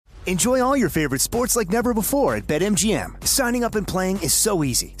Enjoy all your favorite sports like never before at BetMGM. Signing up and playing is so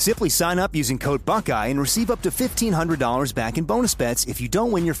easy. Simply sign up using code Buckeye and receive up to $1,500 back in bonus bets if you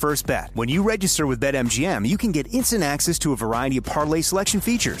don't win your first bet. When you register with BetMGM, you can get instant access to a variety of parlay selection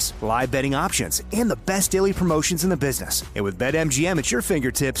features, live betting options, and the best daily promotions in the business. And with BetMGM at your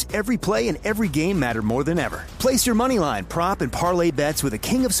fingertips, every play and every game matter more than ever. Place your moneyline, prop, and parlay bets with the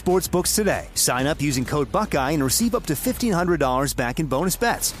king of sportsbooks today. Sign up using code Buckeye and receive up to $1,500 back in bonus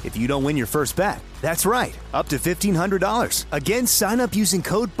bets if you don't win your first bet. That's right, up to $1,500. Again, sign up using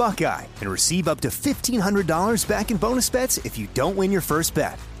code Buckeye and receive up to $1,500 back in bonus bets if you don't win your first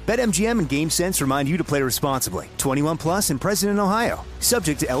bet. BetMGM and GameSense remind you to play responsibly. 21 plus and present in Ohio.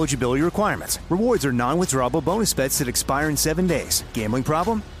 Subject to eligibility requirements. Rewards are non-withdrawable bonus bets that expire in 7 days. Gambling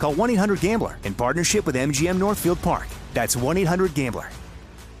problem? Call 1-800-GAMBLER in partnership with MGM Northfield Park. That's 1-800-GAMBLER.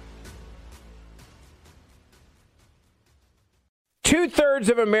 2/3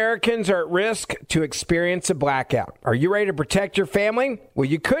 of Americans are at risk to experience a blackout. Are you ready to protect your family? Well,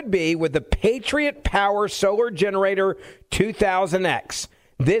 you could be with the Patriot Power Solar Generator 2000X.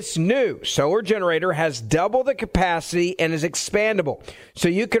 This new solar generator has double the capacity and is expandable, so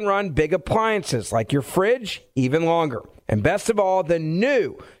you can run big appliances like your fridge even longer. And best of all, the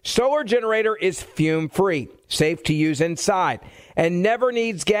new solar generator is fume-free, safe to use inside, and never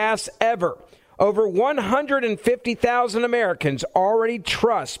needs gas ever. Over 150,000 Americans already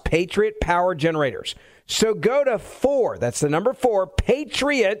trust Patriot Power Generators. So go to that's the number 4,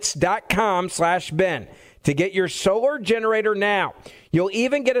 patriots.com/Ben to get your solar generator now. You'll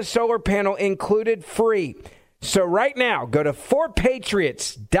even get a solar panel included free. So right now, go to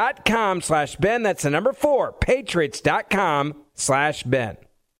 4patriots.com/Ben. That's the number 4, patriots.com/Ben.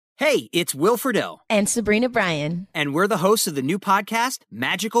 Hey, it's Will Friedle. And Sabrina Bryan. And we're the hosts of the new podcast,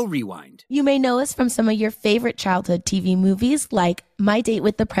 Magical Rewind. You may know us from some of your favorite childhood TV movies like My Date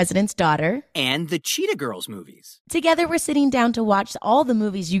with the President's Daughter. And the Cheetah Girls movies. Together, we're sitting down to watch all the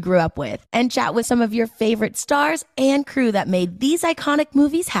movies you grew up with and chat with some of your favorite stars and crew that made these iconic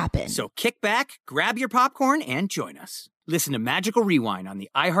movies happen. So kick back, grab your popcorn, and join us. Listen to Magical Rewind on the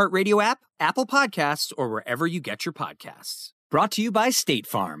iHeartRadio app, Apple Podcasts, or wherever you get your podcasts. Brought to you by State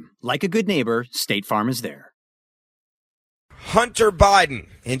Farm. Like a good neighbor, State Farm is there. Hunter Biden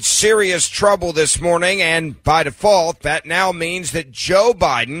in serious trouble this morning, and by default, that now means that Joe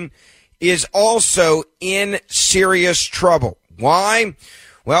Biden is also in serious trouble. Why?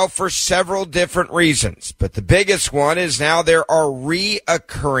 Well, for several different reasons. But the biggest one is now there are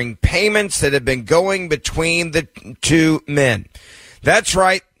reoccurring payments that have been going between the two men. That's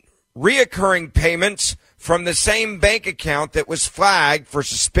right, reoccurring payments from the same bank account that was flagged for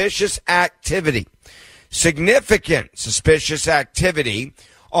suspicious activity. Significant suspicious activity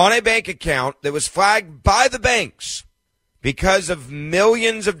on a bank account that was flagged by the banks because of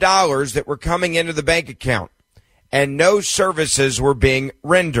millions of dollars that were coming into the bank account and no services were being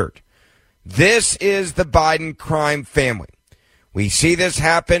rendered. This is the Biden crime family. We see this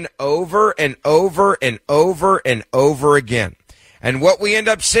happen over and over and over and over again. And what we end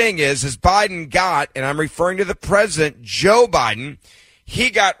up seeing is Biden got, and I'm referring to the president, Joe Biden, he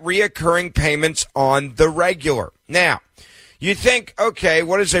got reoccurring payments on the regular. Now, you think, okay,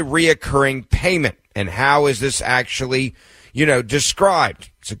 what is a reoccurring payment? And how is this actually, described?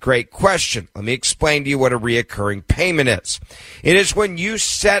 It's a great question. Let me explain to you what a reoccurring payment is. It is when you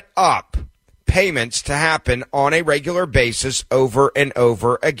set up payments to happen on a regular basis over and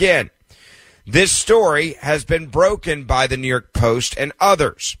over again. This story has been broken by the New York Post and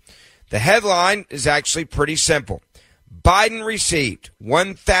others. The headline is actually pretty simple. Biden received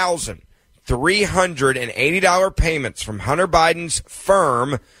 $1,380 payments from Hunter Biden's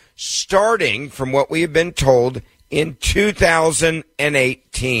firm starting from what we have been told in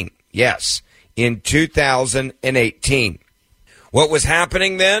 2018. Yes, in 2018. What was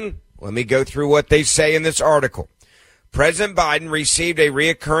happening then? Let me go through what they say in this article. President Biden received a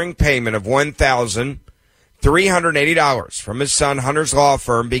reoccurring payment of $1,380 from his son Hunter's law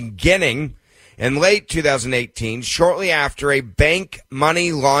firm beginning in late 2018, shortly after a bank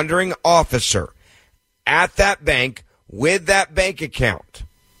money laundering officer at that bank with that bank account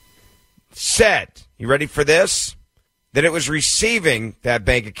said, you ready for this? That it was receiving that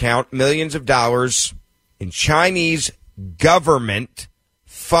bank account millions of dollars in Chinese government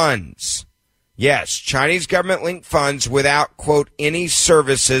funds. Yes, Chinese government-linked funds without, quote, any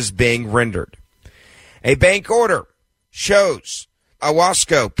services being rendered. A bank order shows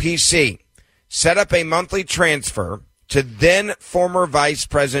Owasco PC set up a monthly transfer to then former Vice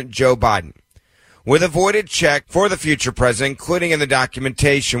President Joe Biden with a voided check for the future president, including in the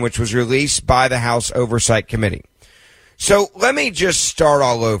documentation which was released by the House Oversight Committee. So let me just start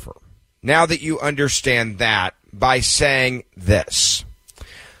all over, now that you understand that, by saying this.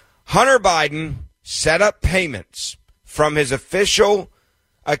 Hunter Biden set up payments from his official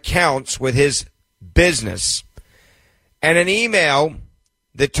accounts with his business and an email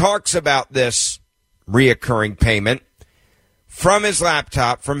that talks about this reoccurring payment from his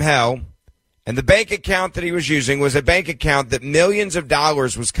laptop from hell. And the bank account that he was using was a bank account that millions of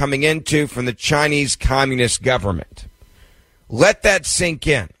dollars was coming into from the Chinese Communist government. Let that sink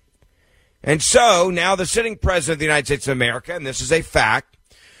in. And so now the sitting president of the United States of America, and this is a fact,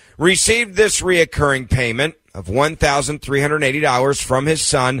 received this reoccurring payment of $1,380 from his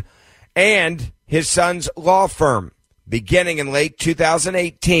son and his son's law firm beginning in late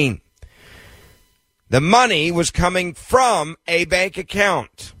 2018. The money was coming from a bank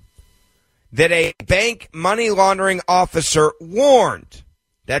account that a bank money laundering officer warned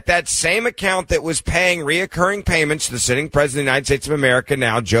that same account that was paying reoccurring payments to the sitting president of the United States of America,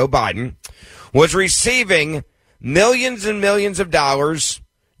 now Joe Biden, was receiving millions and millions of dollars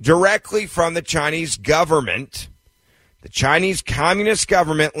directly from the Chinese government. The Chinese Communist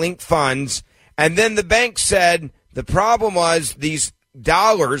government linked funds. And then the bank said the problem was these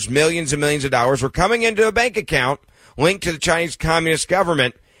dollars, millions and millions of dollars, were coming into a bank account linked to the Chinese Communist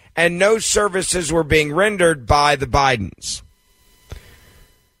government, and no services were being rendered by the Bidens.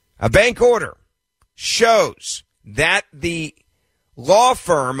 A bank order shows that the law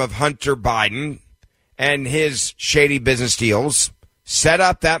firm of Hunter Biden and his shady business deals set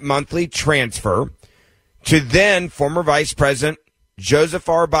up that monthly transfer to then former Vice President Joseph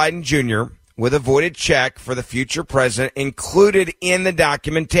R. Biden Jr. with a voided check for the future president included in the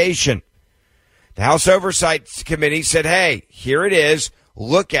documentation. The House Oversight Committee said, hey, here it is.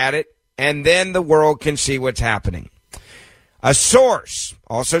 Look at it, and then the world can see what's happening. A source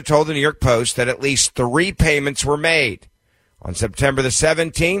also told the New York Post that at least 3 payments were made on September the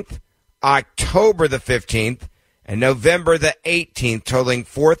 17th, October the 15th, and November the 18th, totaling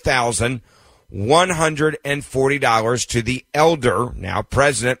 $4,140 to the elder, now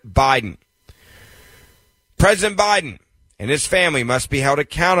President Biden. President Biden and his family must be held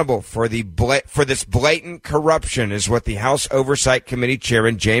accountable for this blatant corruption, is what the House Oversight Committee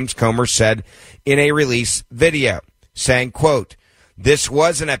Chairman James Comer said in a release video, saying, quote, this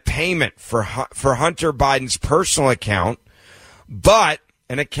wasn't a payment for Hunter Biden's personal account, but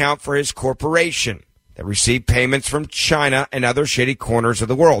an account for his corporation that received payments from China and other shady corners of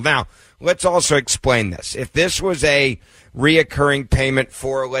the world. Now, let's also explain this. If this was a reoccurring payment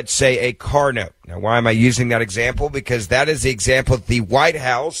for, let's say, a car note. Now, why am I using that example? Because that is the example that the White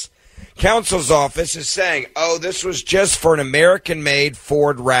House counsel's office is saying, oh, this was just for an American-made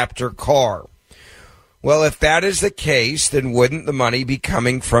Ford Raptor car. Well, if that is the case, then wouldn't the money be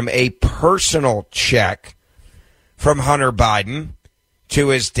coming from a personal check from Hunter Biden to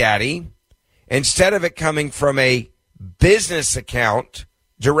his daddy, instead of it coming from a business account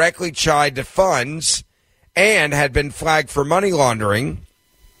directly tied to funds and had been flagged for money laundering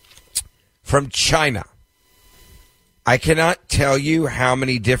from China? I cannot tell you how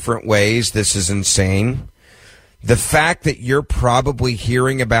many different ways this is insane. The fact that you're probably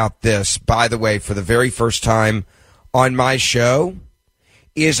hearing about this, by the way, for the very first time on my show,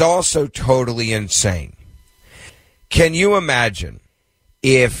 is also totally insane. Can you imagine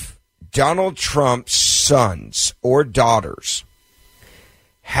if Donald Trump's sons or daughters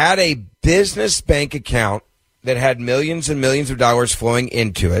had a business bank account that had millions and millions of dollars flowing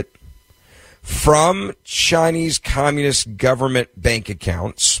into it from Chinese Communist government bank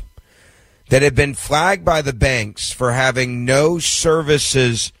accounts that had been flagged by the banks for having no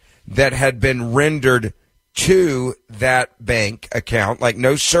services that had been rendered to that bank account, like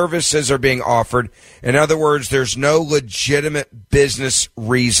no services are being offered. In other words, there's no legitimate business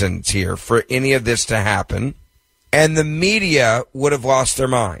reasons here for any of this to happen. And the media would have lost their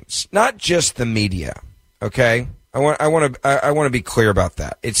minds. Not just the media, okay? I want to be clear about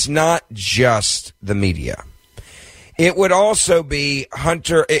that. It's not just the media. It would also be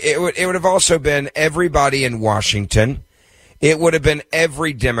Hunter. It would have also been everybody in Washington. It would have been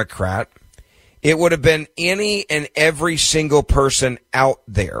every Democrat. It would have been any and every single person out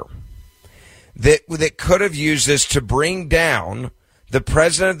there that could have used this to bring down the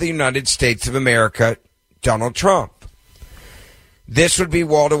President of the United States of America, Donald Trump. This would be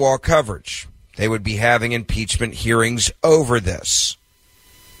wall-to-wall coverage. They would be having impeachment hearings over this.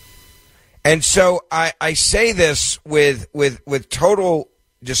 And so I say this with total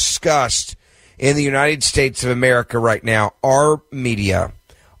disgust in the United States of America right now. Our media,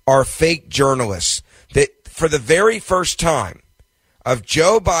 our fake journalists, that for the very first time of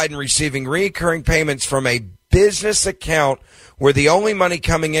Joe Biden receiving recurring payments from a business account where the only money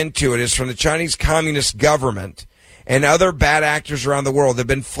coming into it is from the Chinese Communist government and other bad actors around the world. They've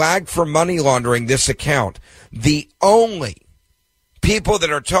been flagged for money laundering this account. The only people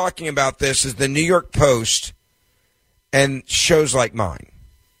that are talking about this is the New York Post and shows like mine.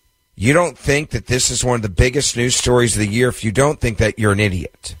 You don't think that this is one of the biggest news stories of the year? If you don't think that, you're an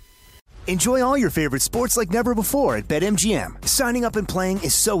idiot. Enjoy all your favorite sports like never before at BetMGM. Signing up and playing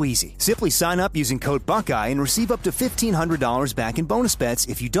is so easy. Simply sign up using code Buckeye and receive up to $1,500 back in bonus bets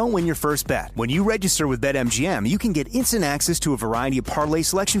if you don't win your first bet. When you register with BetMGM, you can get instant access to a variety of parlay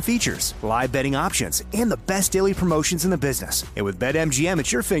selection features, live betting options, and the best daily promotions in the business. And with BetMGM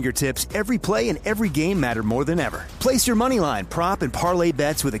at your fingertips, every play and every game matter more than ever. Place your moneyline, prop, and parlay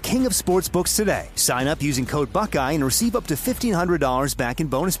bets with the king of sportsbooks today. Sign up using code Buckeye and receive up to $1,500 back in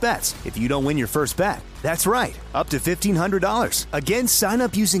bonus bets if you don't win your first bet. That's right, up to $1,500. Again, sign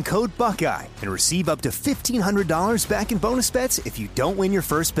up using code Buckeye and receive up to $1,500 back in bonus bets if you don't win your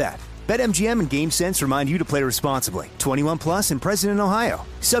first bet. BetMGM and GameSense remind you to play responsibly. 21 plus and present in Ohio.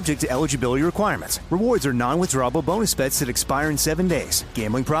 Subject to eligibility requirements. Rewards are non-withdrawable bonus bets that expire in 7 days.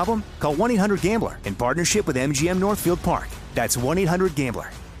 Gambling problem? Call 1-800-GAMBLER in partnership with MGM Northfield Park. That's 1-800-GAMBLER.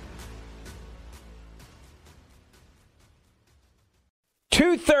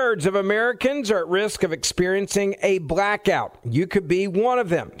 2/3 of Americans are at risk of experiencing a blackout. You could be one of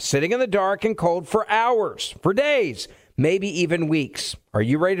them, sitting in the dark and cold for hours, for days, maybe even weeks. Are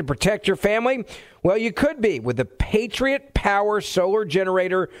you ready to protect your family? Well, you could be with the Patriot Power Solar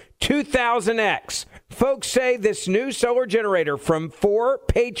Generator 2000X. Folks say this new solar generator from 4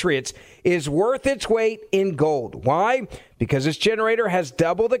 Patriots is worth its weight in gold. Why? Because this generator has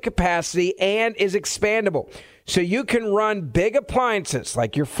double the capacity and is expandable. So you can run big appliances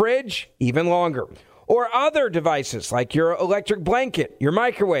like your fridge even longer, or other devices like your electric blanket, your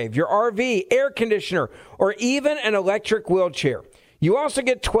microwave, your RV, air conditioner, or even an electric wheelchair. You also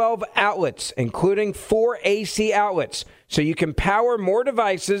get 12 outlets, including 4 AC outlets, so you can power more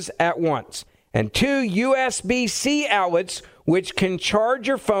devices at once, and 2 USB-C outlets, which can charge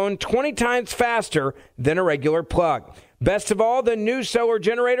your phone 20 times faster than a regular plug. Best of all, the new solar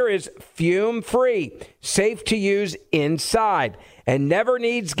generator is fume-free, safe to use inside, and never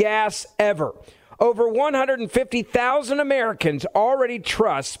needs gas ever. Over 150,000 Americans already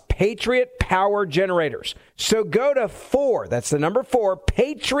trust Patriot Power Generators. So go to 4, that's the number 4,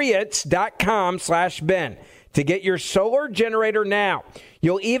 patriots.com/Ben to get your solar generator now.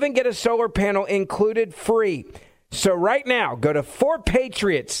 You'll even get a solar panel included free. So right now, go to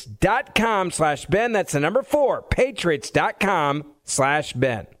 4patriots.com/Ben. That's the number 4,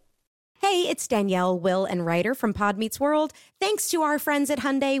 patriots.com/Ben. Hey, it's Danielle, Will, and Ryder from Pod Meets World. Thanks to our friends at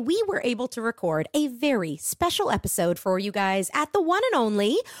Hyundai, we were able to record a very special episode for you guys at the one and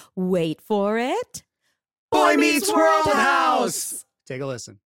only, wait for it, Boy Meets World House. Take a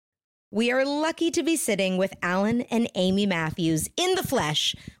listen. We are lucky to be sitting with Alan and Amy Matthews in the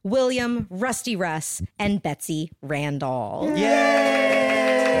flesh, William, Rusty Russ, and Betsy Randall.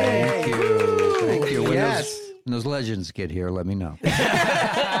 Yay! Thank you. Thank you. Yes. When those legends get here, let me know.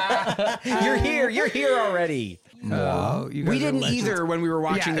 You're here already. We didn't either when we were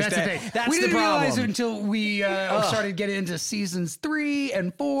watching this. That's we didn't realize it until we started getting into seasons 3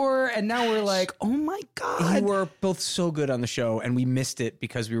 and 4, and now we're like, oh my god! You were both so good on the show, and we missed it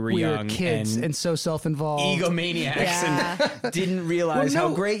because we were young, kids, and so self-involved, egomaniacs, and didn't realize how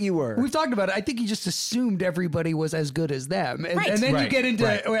great you were. We've talked about it. I think you just assumed everybody was as good as them, and then you get into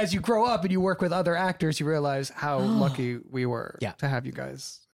as you grow up and you work with other actors, you realize how lucky we were to have you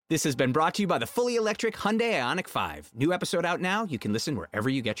guys. This has been brought to you by the fully electric Hyundai Ioniq 5. New episode out now. You can listen wherever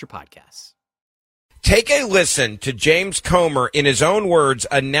you get your podcasts. Take a listen to James Comer in his own words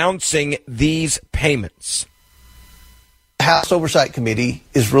announcing these payments. The House Oversight Committee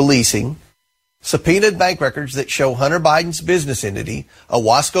is releasing subpoenaed bank records that show Hunter Biden's business entity,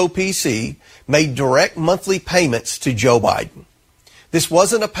 Owasco PC, made direct monthly payments to Joe Biden. This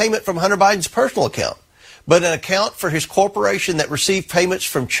wasn't a payment from Hunter Biden's personal account, but an account for his corporation that received payments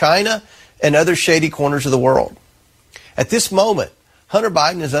from China and other shady corners of the world. At this moment, Hunter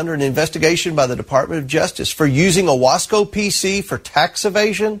Biden is under an investigation by the Department of Justice for using Owasco PC for tax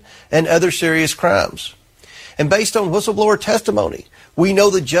evasion and other serious crimes. And based on whistleblower testimony, we know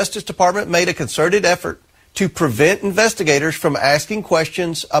the Justice Department made a concerted effort to prevent investigators from asking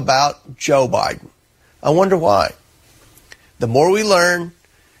questions about Joe Biden. I wonder why. The more we learn,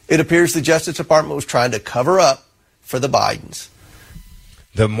 it appears the Justice Department was trying to cover up for the Bidens.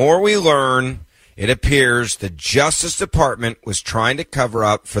 The more we learn, it appears the Justice Department was trying to cover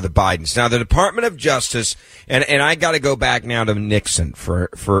up for the Bidens. Now, the Department of Justice, and I got to go back now to Nixon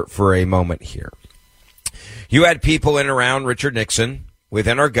for a moment here. You had people in and around Richard Nixon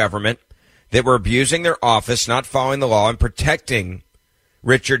within our government that were abusing their office, not following the law, and protecting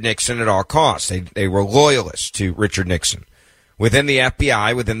Richard Nixon at all costs. They were loyalists to Richard Nixon within the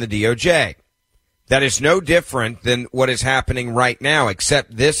FBI, within the DOJ. That is no different than what is happening right now,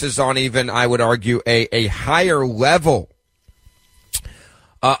 except this is on even, I would argue, a higher level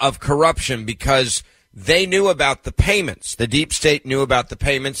of corruption, because they knew about the payments. The deep state knew about the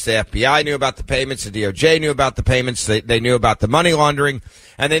payments. The FBI knew about the payments. The DOJ knew about the payments. They knew about the money laundering,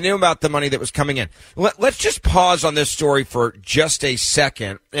 and they knew about the money that was coming in. Let's just pause on this story for just a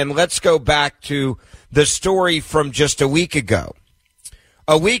second, and let's go back to the story from just a week ago.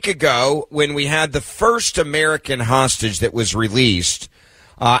 A week ago, when we had the first American hostage that was released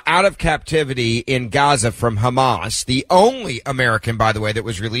out of captivity in Gaza from Hamas, the only American, by the way, that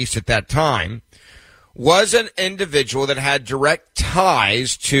was released at that time, was an individual that had direct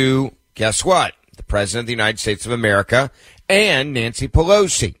ties to, guess what? The President of the United States of America and Nancy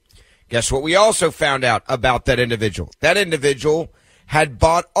Pelosi. Guess what we also found out about that individual? That individual had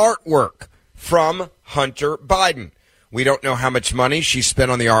bought artwork from Hunter Biden. We don't know how much money she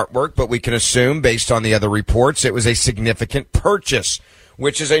spent on the artwork, but we can assume, based on the other reports, it was a significant purchase,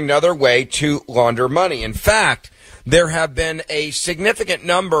 which is another way to launder money. In fact, there have been a significant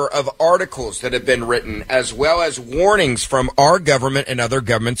number of articles that have been written, as well as warnings from our government and other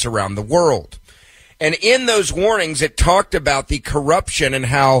governments around the world. And in those warnings, it talked about the corruption and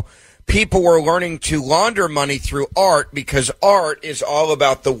how people were learning to launder money through art, because art is all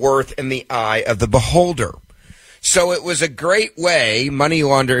about the worth in the eye of the beholder. So it was a great way, money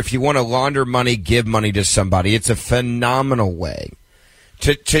launder, if you want to launder money, give money to somebody. It's a phenomenal way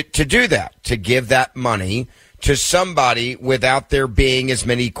to do that, to give that money to somebody without there being as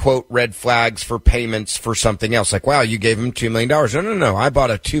many, quote, red flags for payments for something else. Like, wow, you gave him $2 million. No. I bought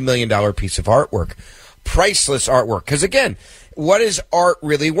a $2 million piece of artwork. Priceless artwork. Because, again, what is art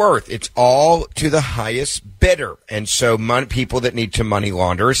really worth? It's all to the highest bidder. And so people that need to money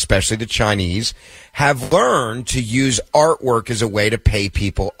launder, especially the Chinese, have learned to use artwork as a way to pay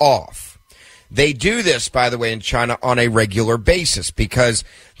people off. They do this, by the way, in China on a regular basis, because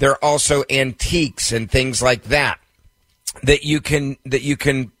there are also antiques and things like that you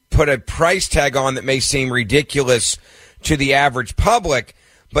can put a price tag on that may seem ridiculous to the average public,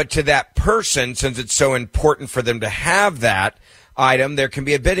 but to that person, since it's so important for them to have that item, there can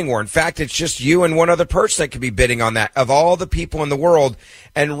be a bidding war. In fact, it's just you and one other person that could be bidding on that of all the people in the world,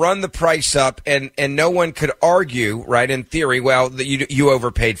 and run the price up, and no one could argue, right, in theory, well, that you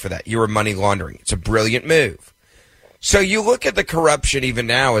overpaid for that. You were money laundering. It's a brilliant move. So you look at the corruption even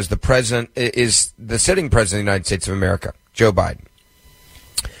now as the president is the sitting president of the United States of America, Joe Biden.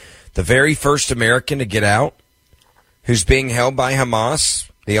 The very first American to get out, who's being held by Hamas,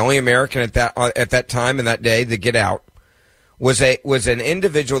 the only American at that time and that day to get out, was an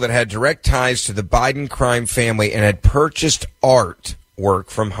individual that had direct ties to the Biden crime family and had purchased artwork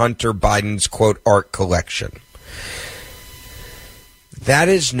from Hunter Biden's, quote, art collection. That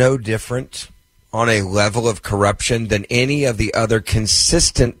is no different on a level of corruption than any of the other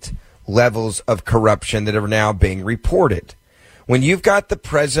consistent levels of corruption that are now being reported. When you've got the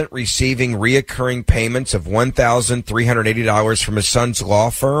president receiving reoccurring payments of $1,380 from his son's law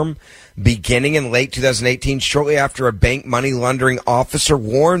firm beginning in late 2018, shortly after a bank money laundering officer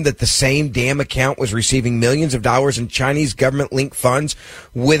warned that the same damn account was receiving millions of dollars in Chinese government-linked funds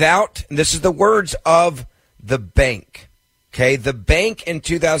without, and this is the words of the bank, okay? The bank in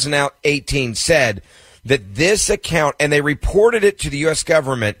 2018 said that this account, and they reported it to the U.S.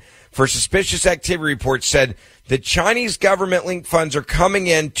 government for suspicious activity reports, said the Chinese government-linked funds are coming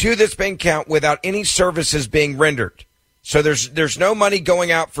in to this bank account without any services being rendered. So there's no money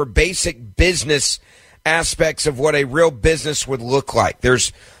going out for basic business aspects of what a real business would look like.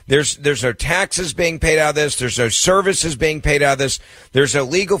 There's no taxes being paid out of this. There's no services being paid out of this. There's no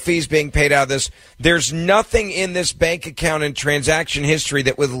legal fees being paid out of this. There's nothing in this bank account and transaction history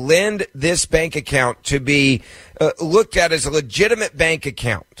that would lend this bank account to be looked at as a legitimate bank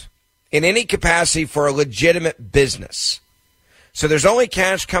account in any capacity for a legitimate business. So there's only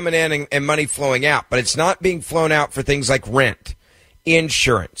cash coming in and money flowing out, but it's not being flown out for things like rent,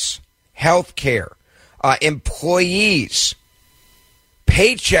 insurance, health care, employees,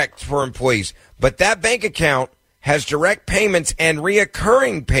 paychecks for employees. But that bank account has direct payments and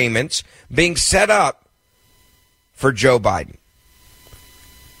reoccurring payments being set up for Joe Biden.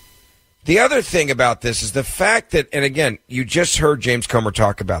 The other thing about this is the fact that, and again, you just heard James Comer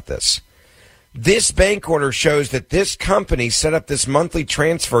talk about this. This bank order shows that this company set up this monthly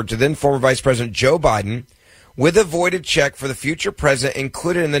transfer to then former Vice President Joe Biden with a voided check for the future president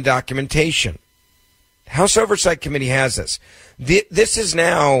included in the documentation. House Oversight Committee has this. This is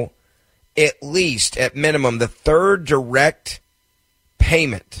now, at least, at minimum, the third direct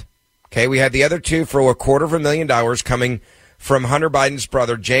payment. Okay, we had the other two for $250,000 coming from Hunter Biden's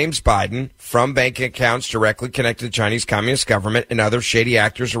brother, James Biden, from bank accounts directly connected to the Chinese Communist government and other shady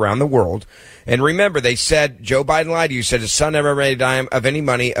actors around the world. And remember, they said, Joe Biden lied to you, said his son never made a dime of any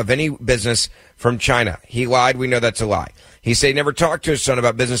money, of any business from China. He lied. We know that's a lie. He said he never talked to his son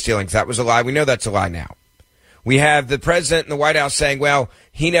about business dealings. That was a lie. We know that's a lie now. We have the president in the White House saying, well,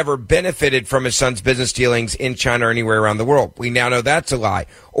 he never benefited from his son's business dealings in China or anywhere around the world. We now know that's a lie.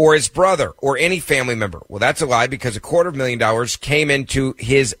 Or his brother or any family member. Well, that's a lie because $250,000 came into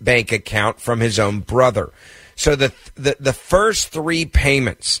his bank account from his own brother. So the first three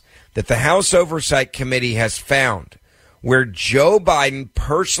payments that the House Oversight Committee has found where Joe Biden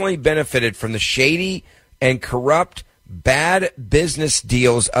personally benefited from the shady and corrupt bad business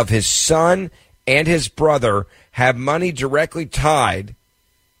deals of his son and his brother have money directly tied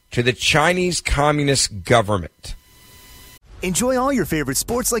to the Chinese Communist government. Enjoy all your favorite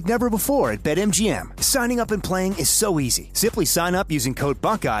sports like never before at BetMGM. Signing up and playing is so easy. Simply sign up using code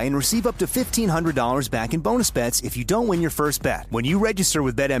Buckeye and receive up to $1,500 back in bonus bets if you don't win your first bet. When you register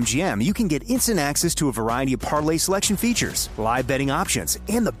with BetMGM, you can get instant access to a variety of parlay selection features, live betting options,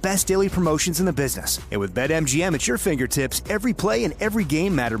 and the best daily promotions in the business. And with BetMGM at your fingertips, every play and every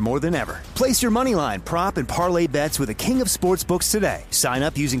game matter more than ever. Place your moneyline, prop, and parlay bets with the king of sportsbooks today. Sign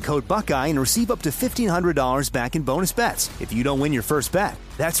up using code Buckeye and receive up to $1,500 back in bonus bets if you don't win your first bet.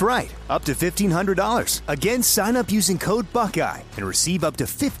 That's right, up to $1,500. Again, sign up using code Buckeye and receive up to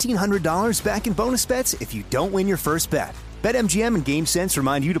 $1,500 back in bonus bets if you don't win your first bet. BetMGM and GameSense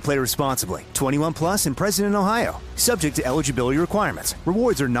remind you to play responsibly. 21 plus and present in Ohio. Subject to eligibility requirements.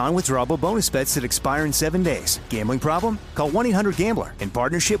 Rewards are non-withdrawable bonus bets that expire in 7 days. Gambling problem? Call 1-800-GAMBLER in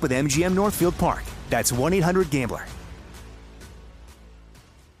partnership with MGM Northfield Park. That's 1-800-GAMBLER.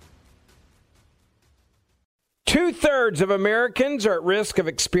 2/3 of Americans are at risk of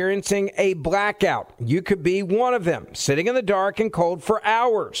experiencing a blackout. You could be one of them, sitting in the dark and cold for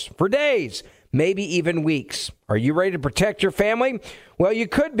hours, for days, maybe even weeks. Are you ready to protect your family? Well, you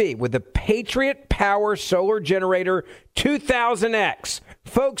could be with the Patriot Power Solar Generator 2000X.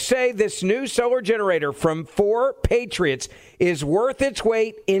 Folks say this new solar generator from 4 Patriots is worth its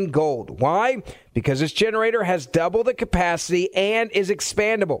weight in gold. Why? Because this generator has double the capacity and is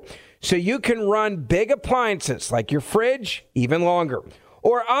expandable. So you can run big appliances like your fridge even longer,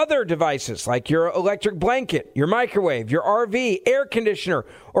 or other devices like your electric blanket, your microwave, your RV, air conditioner,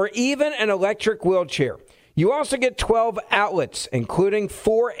 or even an electric wheelchair. You also get 12 outlets, including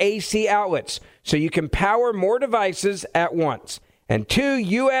 4 AC outlets, so you can power more devices at once, and 2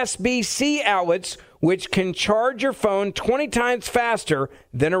 USB-C outlets, which can charge your phone 20 times faster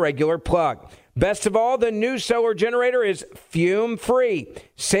than a regular plug. Best of all, the new solar generator is fume-free,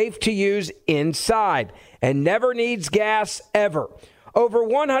 safe to use inside, and never needs gas ever. Over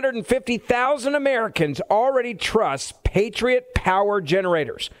 150,000 Americans already trust Patriot Power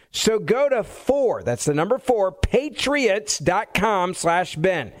Generators. So go to 4, that's the number 4,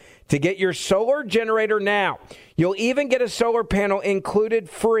 patriots.com/Ben to get your solar generator now. You'll even get a solar panel included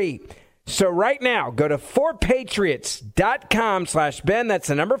free. So right now, go to 4patriots.com/Ben. That's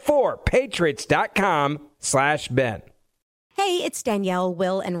the number 4, patriots.com/Ben. Hey, it's Danielle,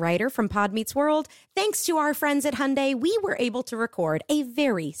 Will, and Ryder from Pod Meets World. Thanks to our friends at Hyundai, we were able to record a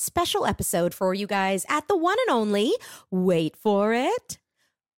very special episode for you guys at the one and only, wait for it,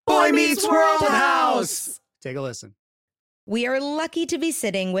 Boy Meets World House. Take a listen. We are lucky to be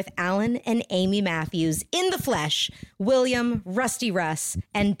sitting with Alan and Amy Matthews in the flesh, William, Rusty Russ,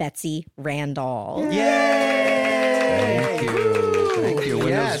 and Betsy Randall. Yay! Thank you. Thank you.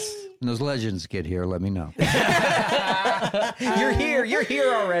 When those legends get here, let me know. You're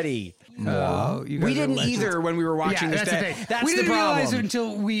here already. No, we didn't either when we were watching this. We didn't realize it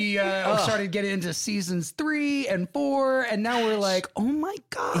until we started getting into seasons 3 and 4, and now we're like, oh my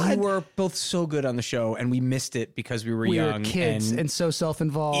god! You were both so good on the show, and we missed it because we were young, kids, and so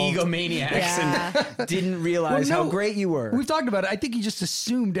self-involved, egomaniacs, and didn't realize how great you were. We've talked about it. I think you just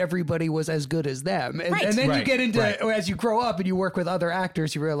assumed everybody was as good as them, and then you get into as you grow up and you work with other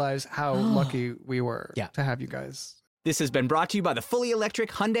actors, you realize how lucky we were to have you guys. This has been brought to you by the fully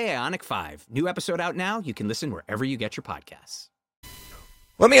electric Hyundai Ioniq 5. New episode out now. You can listen wherever you get your podcasts.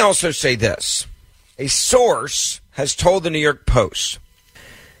 Let me also say this. A source has told the New York Post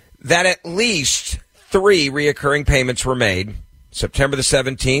that at least 3 reoccurring payments were made September the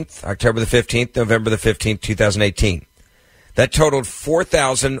 17th, October the 15th, November the 15th, 2018. That totaled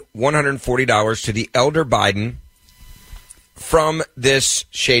 $4,140 to the elder Biden from this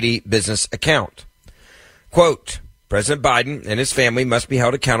shady business account. Quote, President Biden and his family must be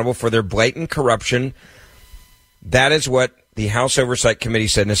held accountable for their blatant corruption. That is what the House Oversight Committee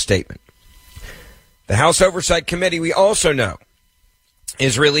said in a statement. The House Oversight Committee, we also know,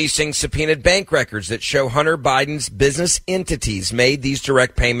 is releasing subpoenaed bank records that show Hunter Biden's business entities made these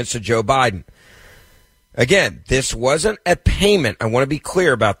direct payments to Joe Biden. Again, this wasn't a payment, I want to be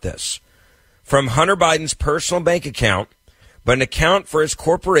clear about this, from Hunter Biden's personal bank account, but an account for his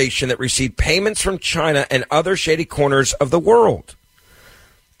corporation that received payments from China and other shady corners of the world.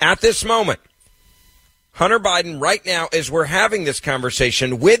 At this moment, Hunter Biden right now, as we're having this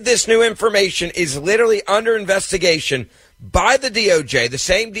conversation with this new information, is literally under investigation by the DOJ, the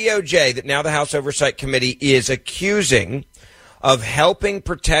same DOJ that now the House Oversight Committee is accusing of helping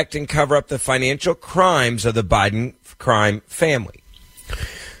protect and cover up the financial crimes of the Biden crime family.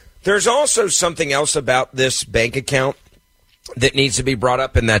 There's also something else about this bank account that needs to be brought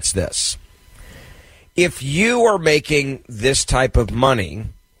up, and that's this. If you are making this type of money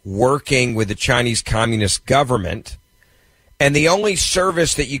working with the Chinese Communist government, and the only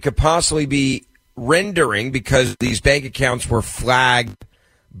service that you could possibly be rendering, because these bank accounts were flagged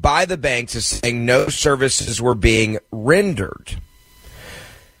by the banks as saying no services were being rendered,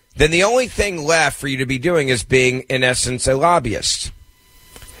 then the only thing left for you to be doing is being, in essence, a lobbyist.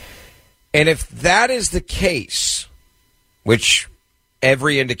 And if that is the case, which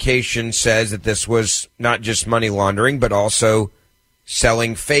every indication says that this was not just money laundering, but also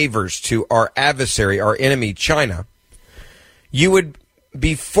selling favors to our adversary, our enemy, China, you would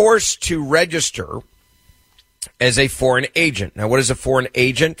be forced to register as a foreign agent. Now, what is a foreign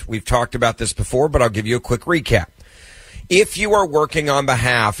agent? We've talked about this before, but I'll give you a quick recap. If you are working on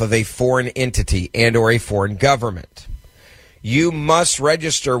behalf of a foreign entity and or a foreign government, you must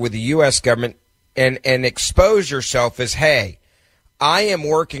register with the U.S. government and expose yourself as, hey, I am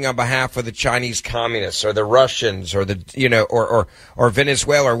working on behalf of the Chinese communists or the Russians or the, you know, or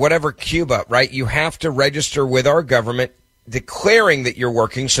Venezuela or whatever, Cuba, right? You have to register with our government declaring that you're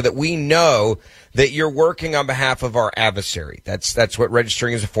working so that we know that you're working on behalf of our adversary. That's what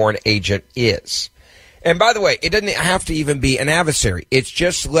registering as a foreign agent is. And by the way, it doesn't have to even be an adversary. It's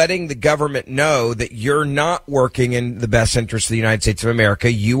just letting the government know that you're not working in the best interest of the United States of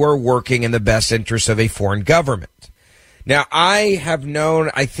America. You are working in the best interest of a foreign government. Now, I have known,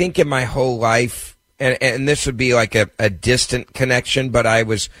 I think in my whole life, and this would be like a distant connection, but I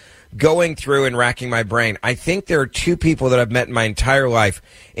was going through and racking my brain. I think there are two people that I've met in my entire life,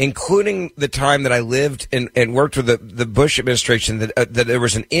 including the time that I lived and worked with the Bush administration, that there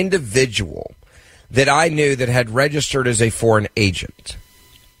was an individual that I knew that had registered as a foreign agent.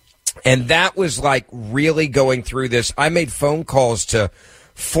 And that was like really going through this. I made phone calls to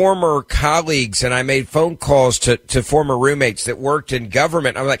former colleagues and I made phone calls to former roommates that worked in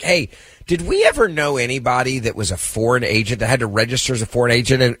government. I'm like, hey, did we ever know anybody that was a foreign agent that had to register as a foreign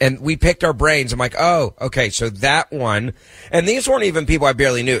agent? And we picked our brains. I'm like, oh, okay, so that one. And these weren't even people I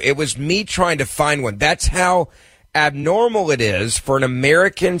barely knew. It was me trying to find one. That's how abnormal it is for an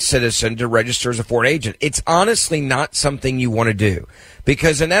American citizen to register as a foreign agent. It's honestly not something you want to do,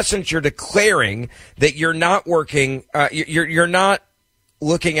 because in essence, you're declaring that you're not working, you're not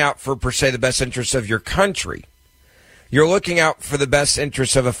looking out for, per se, the best interests of your country. You're looking out for the best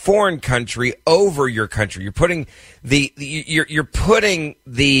interests of a foreign country over your country. You're putting you're putting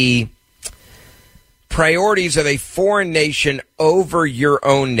the priorities of a foreign nation over your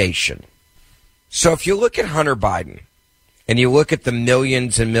own nation. So if you look at Hunter Biden and you look at the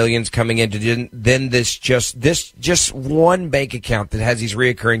millions and millions coming into then this just one bank account that has these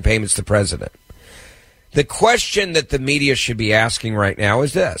reoccurring payments to the president, the question that the media should be asking right now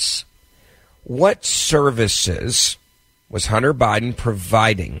is this: what services was Hunter Biden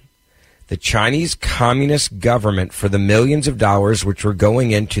providing the Chinese Communist government for the millions of dollars which were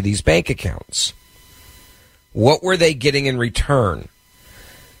going into these bank accounts? What were they getting in return?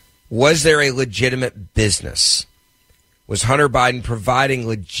 Was there a legitimate business? Was Hunter Biden providing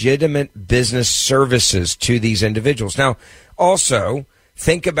legitimate business services to these individuals? Now, also,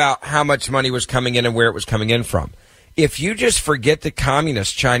 think about how much money was coming in and where it was coming in from. If you just forget the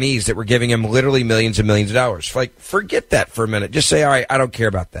communist Chinese that were giving him literally millions and millions of dollars, like, forget that for a minute. Just say, all right, I don't care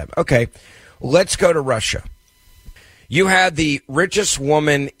about them. Okay, let's go to Russia. You had the richest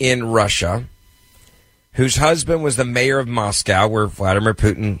woman in Russia, whose husband was the mayor of Moscow, where Vladimir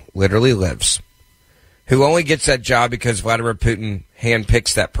Putin literally lives, who only gets that job because Vladimir Putin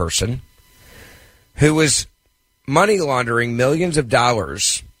handpicks that person, who was money laundering millions of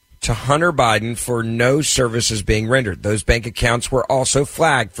dollars to Hunter Biden for no services being rendered. Those bank accounts were also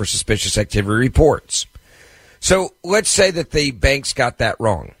flagged for suspicious activity reports. So let's say that the banks got that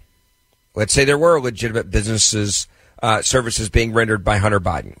wrong. let's say there were legitimate businesses, services being rendered by Hunter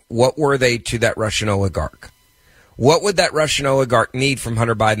Biden. What were they to that Russian oligarch? What would that Russian oligarch need from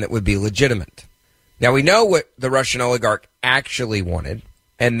Hunter Biden that would be legitimate? Now, we know what the Russian oligarch actually wanted,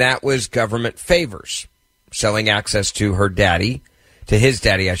 and that was government favors, selling access to her daddy, to his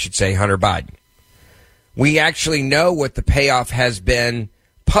daddy, I should say, Hunter Biden. We actually know what the payoff has been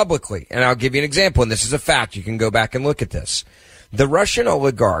publicly, and I'll give you an example, and this is a fact. You can go back and look at this. The Russian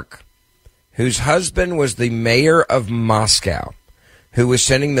oligarch, whose husband was the mayor of Moscow, who was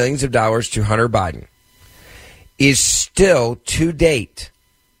sending millions of dollars to Hunter Biden, is still, to date,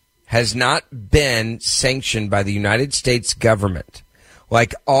 has not been sanctioned by the United States government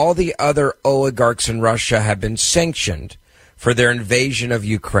like all the other oligarchs in Russia have been sanctioned for their invasion of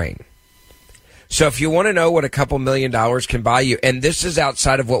Ukraine. So if you want to know what a couple $1 million can buy you, and this is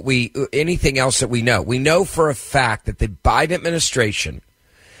outside of anything else that we know for a fact that the Biden administration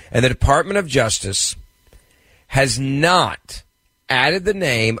and the Department of Justice has not added the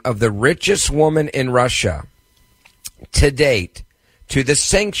name of the richest woman in Russia to date to the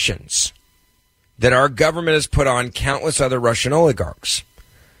sanctions that our government has put on countless other Russian oligarchs.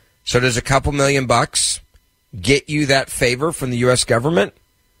 So does a couple $1 million get you that favor from the U.S. government?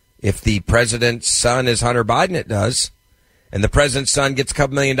 If the president's son is Hunter Biden, it does. And the president's son gets a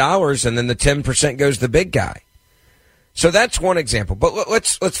couple $1 million, and then the 10% goes to the big guy. So that's one example. But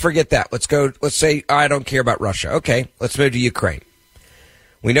let's forget that. Let's say, I don't care about Russia. Okay, let's move to Ukraine.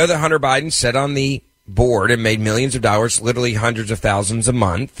 We know that Hunter Biden sat on the board and made millions of dollars, literally hundreds of thousands a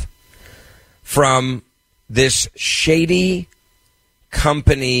month, from this shady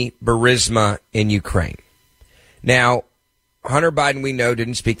company Burisma in Ukraine. Now, Hunter Biden, we know,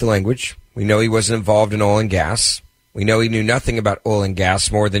 didn't speak the language. We know he wasn't involved in oil and gas. We know he knew nothing about oil and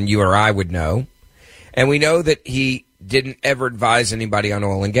gas more than you or I would know. And we know that he didn't ever advise anybody on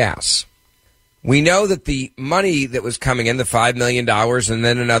oil and gas. We know that the money that was coming in, the $5 million and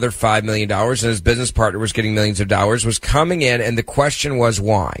then another $5 million, and his business partner was getting millions of dollars, was coming in, and the question was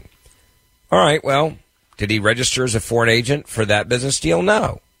why? All right, well, did he register as a foreign agent for that business deal?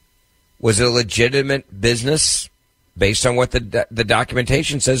 No. Was it a legitimate business based on what the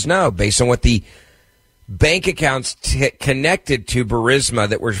documentation says? No. Based on what the bank accounts connected to Burisma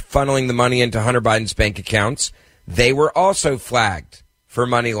that were funneling the money into Hunter Biden's bank accounts, they were also flagged for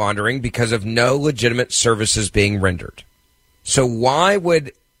money laundering because of no legitimate services being rendered. So why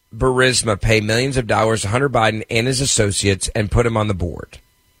would Burisma pay millions of dollars to Hunter Biden and his associates and put him on the board?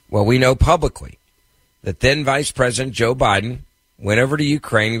 Well, we know publicly that then Vice President Joe Biden went over to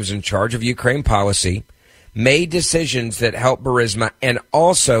Ukraine. He was in charge of Ukraine policy, made decisions that helped Burisma, and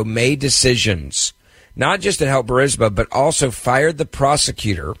also made decisions not just to help Burisma, but also fired the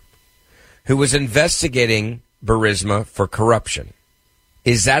prosecutor who was investigating Burisma for corruption.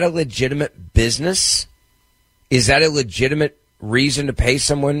 Is that a legitimate business? Is that a legitimate reason to pay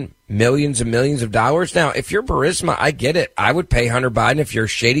someone millions and millions of dollars? Now, if you're Burisma, I get it. I would pay Hunter Biden. If you're a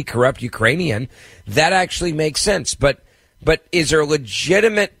shady, corrupt Ukrainian, that actually makes sense. But is there a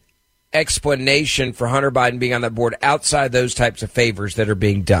legitimate explanation for Hunter Biden being on that board outside those types of favors that are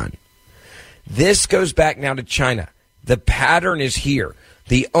being done? This goes back now to China. The pattern is here.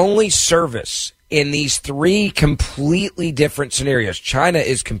 The only service in these three completely different scenarios. China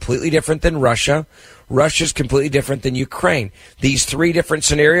is completely different than Russia. Russia is completely different than Ukraine. These three different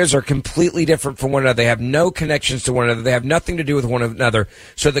scenarios are completely different from one another. They have no connections to one another. They have nothing to do with one another.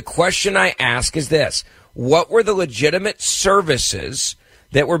 So the question I ask is this. What were the legitimate services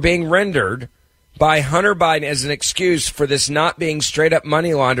that were being rendered by Hunter Biden as an excuse for this not being straight up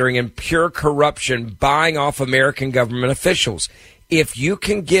money laundering and pure corruption, buying off American government officials? If you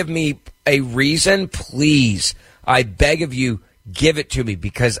can give me a reason, please, I beg of you, give it to me,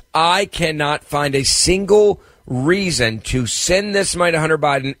 because I cannot find a single reason to send this money to Hunter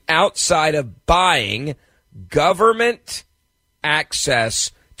Biden outside of buying government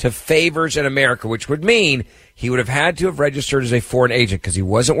access to favors in America, which would mean he would have had to have registered as a foreign agent because he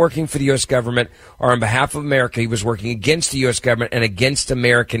wasn't working for the U.S. government or on behalf of America. He was working against the U.S. government and against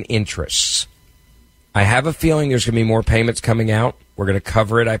American interests. I have a feeling there's going to be more payments coming out. We're going to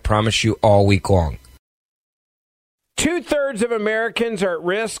cover it, I promise you, all week long. 2/3 of Americans are at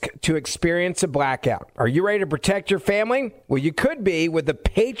risk to experience a blackout. Are you ready to protect your family? Well, you could be with the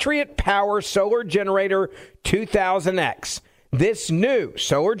Patriot Power Solar Generator 2000X. This new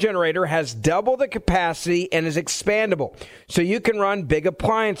solar generator has double the capacity and is expandable, so you can run big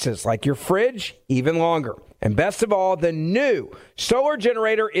appliances like your fridge even longer. And best of all, the new solar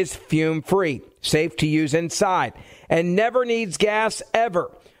generator is fume-free, safe to use inside, and never needs gas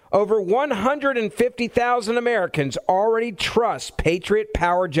ever. Over 150,000 Americans already trust Patriot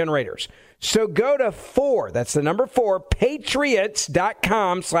Power generators. So go to that's the number 4,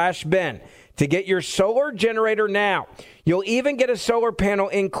 patriots.com/Ben to get your solar generator now. You'll even get a solar panel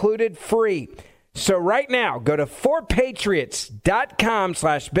included free. So right now, go to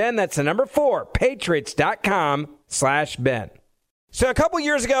 4patriots.com/Ben. That's the number 4, patriots.com/Ben. So a couple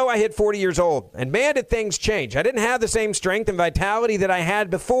years ago, I hit 40 years old, and man, did things change. I didn't have the same strength and vitality that I had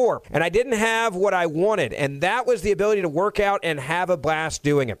before, and I didn't have what I wanted, and that was the ability to work out and have a blast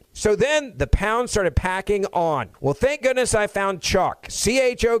doing it. So then the pounds started packing on. Well, thank goodness I found Chalk,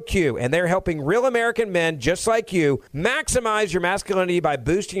 CHOQ, and they're helping real American men just like you maximize your masculinity by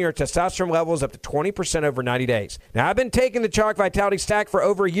boosting your testosterone levels up to 20% over 90 days. Now, I've been taking the Chalk Vitality Stack for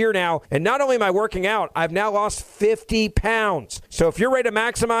over a year now, and not only am I working out, I've now lost 50 pounds. So if you're ready to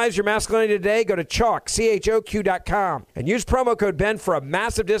maximize your masculinity today, go to Chalk, CHOQ.com, and use promo code Ben for a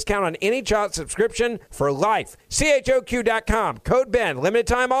massive discount on any Chalk subscription for life. CHOQ.com, code Ben, limited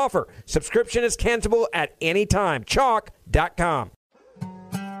time offer. Subscription is cancelable at any time. Chalk.com.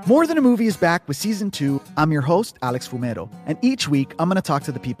 More Than a Movie is back with Season 2. I'm your host, Alex Fumero, and each week I'm going to talk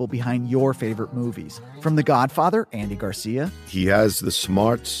to the people behind your favorite movies. From The Godfather, Andy Garcia. He has the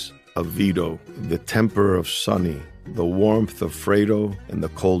smarts of Vito, the temper of Sonny, the warmth of Fredo, and the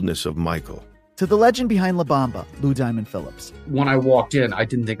coldness of Michael. To the legend behind La Bamba, Lou Diamond Phillips. When I walked in, I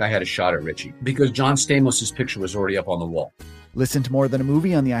didn't think I had a shot at Richie because John Stamos' picture was already up on the wall. Listen to More Than a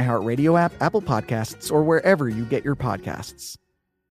Movie on the iHeartRadio app, Apple Podcasts, or wherever you get your podcasts.